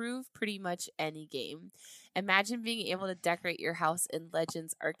improve pretty much any game. Imagine being able to decorate your house in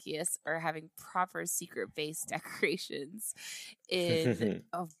Legends Arceus or having proper secret base decorations in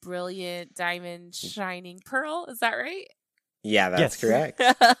a brilliant diamond shining pearl. Is that right? Yeah, that's Yes. correct.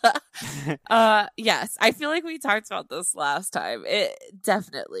 Yes, I feel like we talked about this last time. It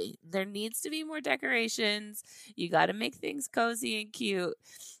definitely, there needs to be more decorations. You got to make things cozy and cute.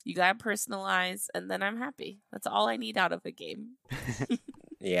 You got to personalize, and then I'm happy. That's all I need out of a game.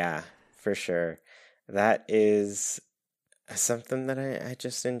 Yeah, for sure. That is something that I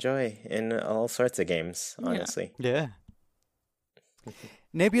just enjoy in all sorts of games, honestly. Yeah.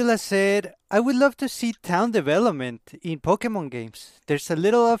 Nebula said, I would love to see town development in Pokemon games. There's a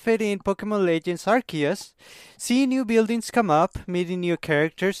little of it in Pokemon Legends Arceus. Seeing new buildings come up, meeting new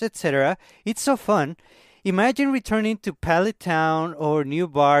characters, etc. It's so fun. Imagine returning to Pallet Town or New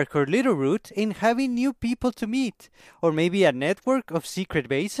Bark or Littleroot and having new people to meet. Or maybe a network of secret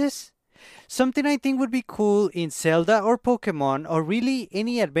bases? Something I think would be cool in Zelda or Pokemon or really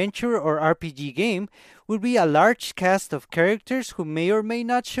any adventure or RPG game would be a large cast of characters who may or may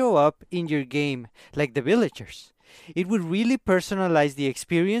not show up in your game, like the villagers. It would really personalize the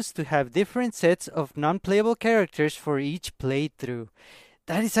experience to have different sets of non-playable characters for each playthrough.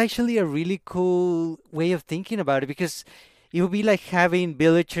 That is actually a really cool way of thinking about it because it would be like having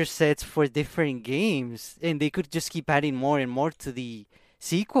villager sets for different games and they could just keep adding more and more to the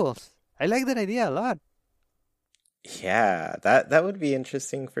sequels. I like that idea a lot. Yeah, that would be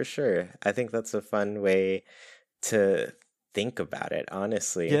interesting for sure. I think that's a fun way to think about it,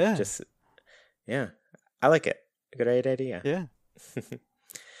 honestly. Yeah. Yeah, I like it. Great idea. Yeah.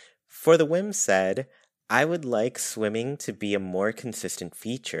 For the Whim said, I would like swimming to be a more consistent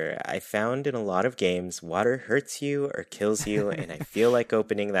feature. I found in a lot of games, water hurts you or kills you, and I feel like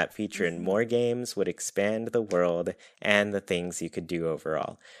opening that feature in more games would expand the world and the things you could do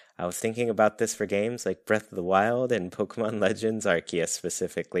overall. I was thinking about this for games like Breath of the Wild and Pokemon Legends Arceus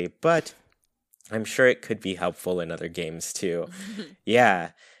specifically, but I'm sure it could be helpful in other games too.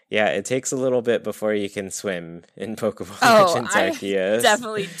 Yeah, it takes a little bit before you can swim in Pokemon Legends Arceus.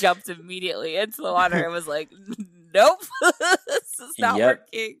 Definitely jumped immediately into the water and was like, nope, this is not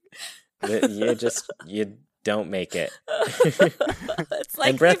working. You don't make it. It's like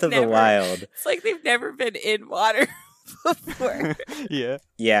and Breath of the Wild. It's like they've never been in water before.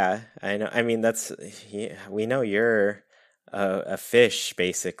 Yeah, I know. I mean, we know you're a fish,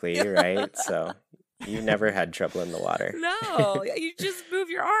 basically, right? So you never had trouble in the water. No, you just move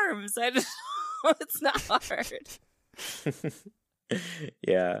your arms. It's not hard.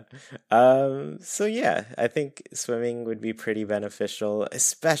 Yeah. So yeah, I think swimming would be pretty beneficial,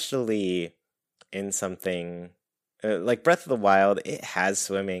 especially in something like Breath of the Wild. It has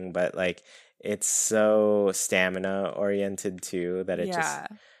swimming, but like it's so stamina oriented too that it just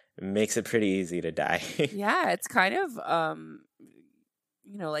makes it pretty easy to die. Yeah, it's kind of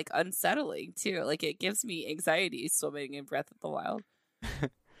like unsettling too. Like it gives me anxiety swimming in Breath of the Wild.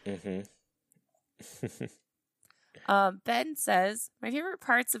 Mm-hmm. Ben says, my favorite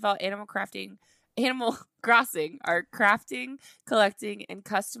parts about Animal Crossing Animal Crossing are crafting, collecting, and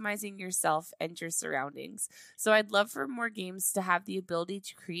customizing yourself and your surroundings. So I'd love for more games to have the ability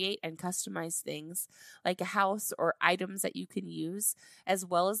to create and customize things like a house or items that you can use, as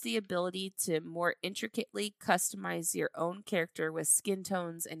well as the ability to more intricately customize your own character with skin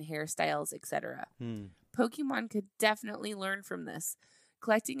tones and hairstyles, etc. Pokemon could definitely learn from this.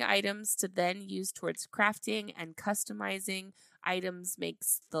 Collecting items to then use towards crafting and customizing items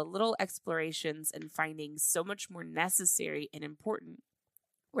makes the little explorations and findings so much more necessary and important,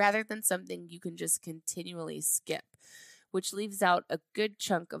 rather than something you can just continually skip, which leaves out a good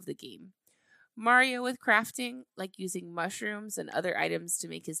chunk of the game. Mario with crafting, like using mushrooms and other items to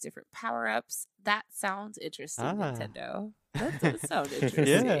make his different power-ups, that sounds interesting, Nintendo. That does sound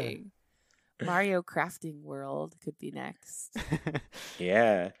interesting. Mario Crafting World could be next.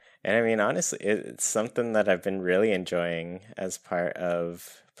 Yeah. And I mean, honestly, it's something that I've been really enjoying as part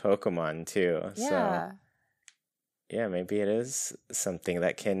of Pokemon too. Yeah. So, yeah, maybe it is something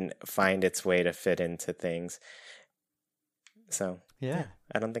that can find its way to fit into things. So, yeah,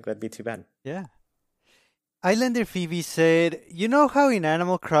 I don't think that'd be too bad. Yeah. Islander Phoebe said, you know how in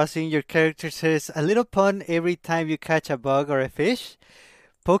Animal Crossing your character says a little pun every time you catch a bug or a fish?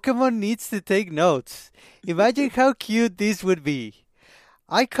 Pokemon needs to take notes. Imagine how cute this would be.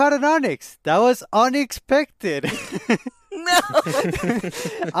 I caught an Onix. That was unexpected. No.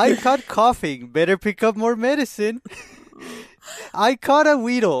 I caught coughing. Better pick up more medicine. I caught a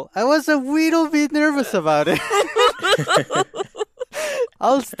Weedle. I was a Weedle bit nervous about it.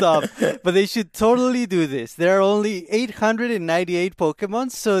 I'll stop. But they should totally do this. There are only 898 Pokemon,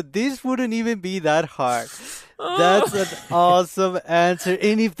 so this wouldn't even be that hard. That's an awesome answer.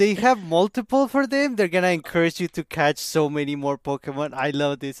 And if they have multiple for them, they're going to encourage you to catch so many more Pokemon. I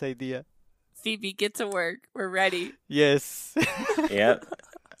love this idea. Phoebe, get to work. We're ready. Yes. Yep.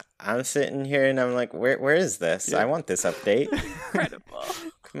 I'm sitting here and I'm like, where is this? Yeah. I want this update. Incredible.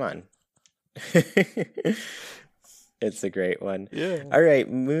 Come on. It's a great one. Yeah. All right.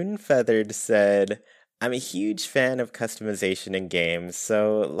 Moonfeathered said, I'm a huge fan of customization in games,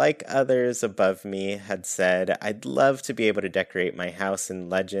 so like others above me had said, I'd love to be able to decorate my house in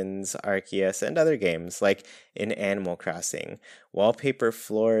Legends, Arceus, and other games, like in Animal Crossing. Wallpaper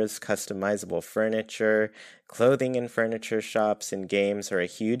floors, customizable furniture, clothing and furniture shops in games are a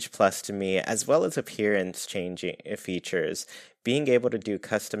huge plus to me, as well as appearance-changing features. Being able to do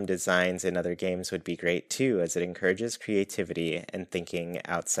custom designs in other games would be great too, as it encourages creativity and thinking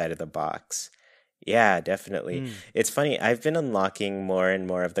outside of the box. Yeah, definitely. It's funny. I've been unlocking more and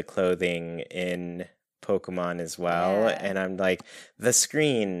more of the clothing in Pokemon as well. Yeah. And I'm like, the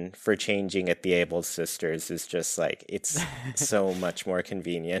screen for changing at the Able Sisters is just like, it's so much more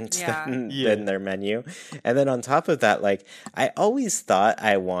convenient than their menu. And then on top of that, like, I always thought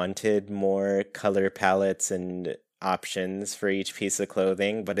I wanted more color palettes and options for each piece of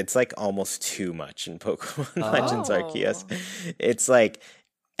clothing, but it's like almost too much in Pokemon Legends Arceus. It's like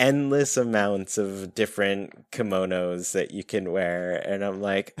endless amounts of different kimonos that you can wear, and I'm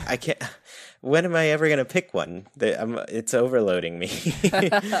like, I can't. When am I ever gonna pick one? It's overloading me.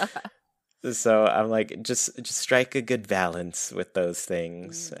 So I'm like, just strike a good balance with those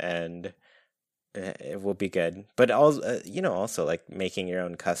things, and it will be good. But also like making your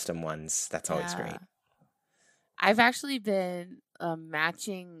own custom ones. That's always great. I've actually been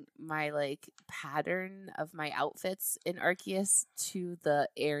matching my like pattern of my outfits in Arceus to the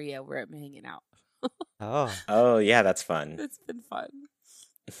area where I'm hanging out. Oh yeah, that's fun. It's been fun.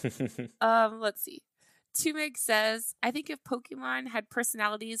 Let's see. Tumig says, I think if Pokemon had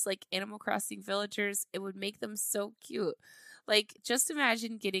personalities like Animal Crossing villagers, it would make them so cute. Like, just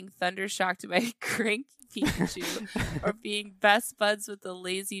imagine getting thundershocked by a cranky Pikachu, or being best buds with the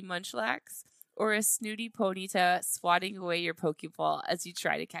lazy Munchlax, or a snooty Ponyta swatting away your Pokeball as you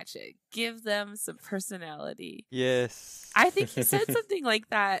try to catch it. Give them some personality. Yes. I think you said something like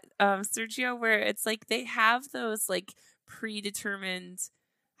that, Sergio, where it's like they have those like predetermined,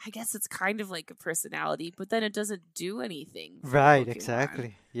 I guess it's kind of like a personality, but then it doesn't do anything. Right, Pokemon.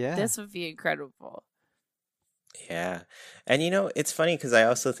 Exactly. Yeah. This would be incredible. Yeah. And it's funny because I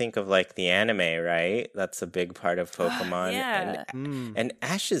also think of like the anime, right? That's a big part of Pokemon. Yeah. And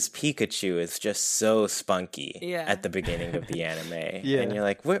Ash's Pikachu is just so spunky at the beginning of the anime. Yeah. And you're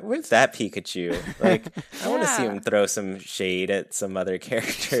like, where's that Pikachu? Like, I want to see him throw some shade at some other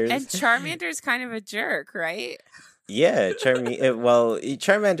characters. And Charmander's kind of a jerk, right? Yeah,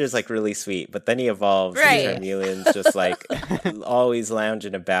 Charmander's like really sweet, but then he evolves. Right. And Charmeleon's just like always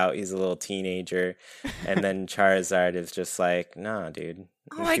lounging about. He's a little teenager, and then Charizard is just like, nah, dude.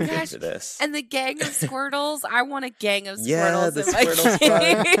 Oh my I'm too good gosh! for this. And the gang of Squirtles. I want a gang of Squirtles Yeah, the in my Squirtle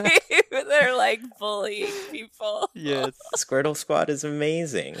game. They're like bullying people. Yes. Squirtle Squad is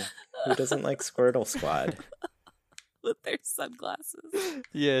amazing. Who doesn't like Squirtle Squad? With their sunglasses.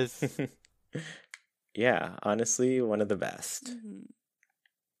 Yes. Yeah, honestly, one of the best.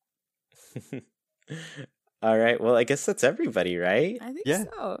 All right, well, I guess that's everybody, right? I think Yeah.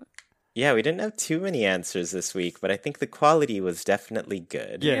 so. Yeah, we didn't have too many answers this week, but I think the quality was definitely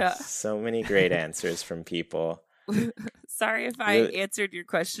good. Yes. So many great answers from people. Sorry if I Really- answered your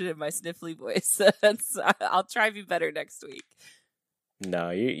question in my sniffly voice. I'll try to be better next week.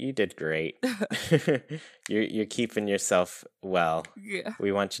 No, you did great. You're keeping yourself well. Yeah.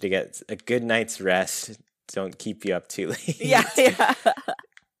 We want you to get a good night's rest. Don't keep you up too late. Yeah.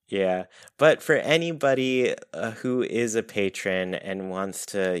 Yeah, but for anybody who is a patron and wants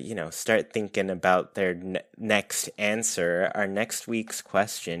to, start thinking about their next answer, our next week's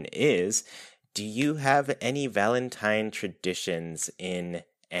question is, do you have any Valentine traditions in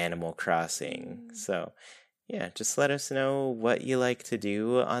Animal Crossing? So, yeah, just let us know what you like to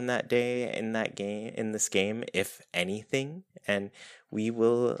do on that day in this game, if anything, and we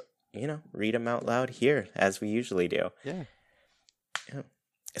will, read them out loud here as we usually do. Yeah.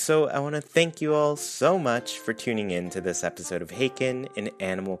 So I want to thank you all so much for tuning in to this episode of Haken, an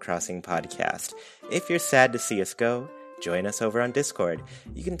Animal Crossing podcast. If you're sad to see us go, join us over on Discord.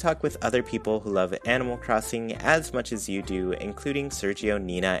 You can talk with other people who love Animal Crossing as much as you do, including Sergio,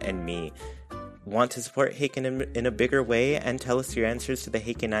 Nina, and me. Want to support Haken in a bigger way and tell us your answers to the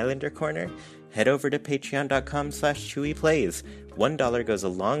Haken Islander Corner? Head over to patreon.com/chewyplays. $1 goes a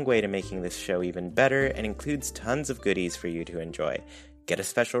long way to making this show even better and includes tons of goodies for you to enjoy. Get a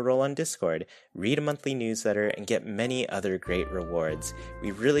special role on Discord, read a monthly newsletter, and get many other great rewards.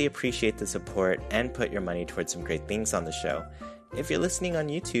 We really appreciate the support and put your money towards some great things on the show. If you're listening on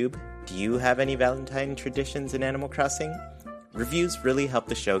YouTube, do you have any Valentine traditions in Animal Crossing? Reviews really help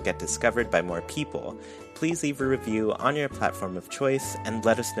the show get discovered by more people. Please leave a review on your platform of choice and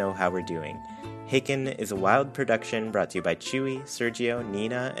let us know how we're doing. Haken is a wild production brought to you by Chewy, Sergio,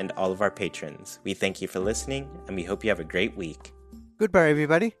 Nina, and all of our patrons. We thank you for listening, and we hope you have a great week. Goodbye,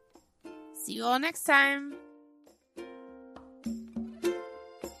 everybody. See you all next time.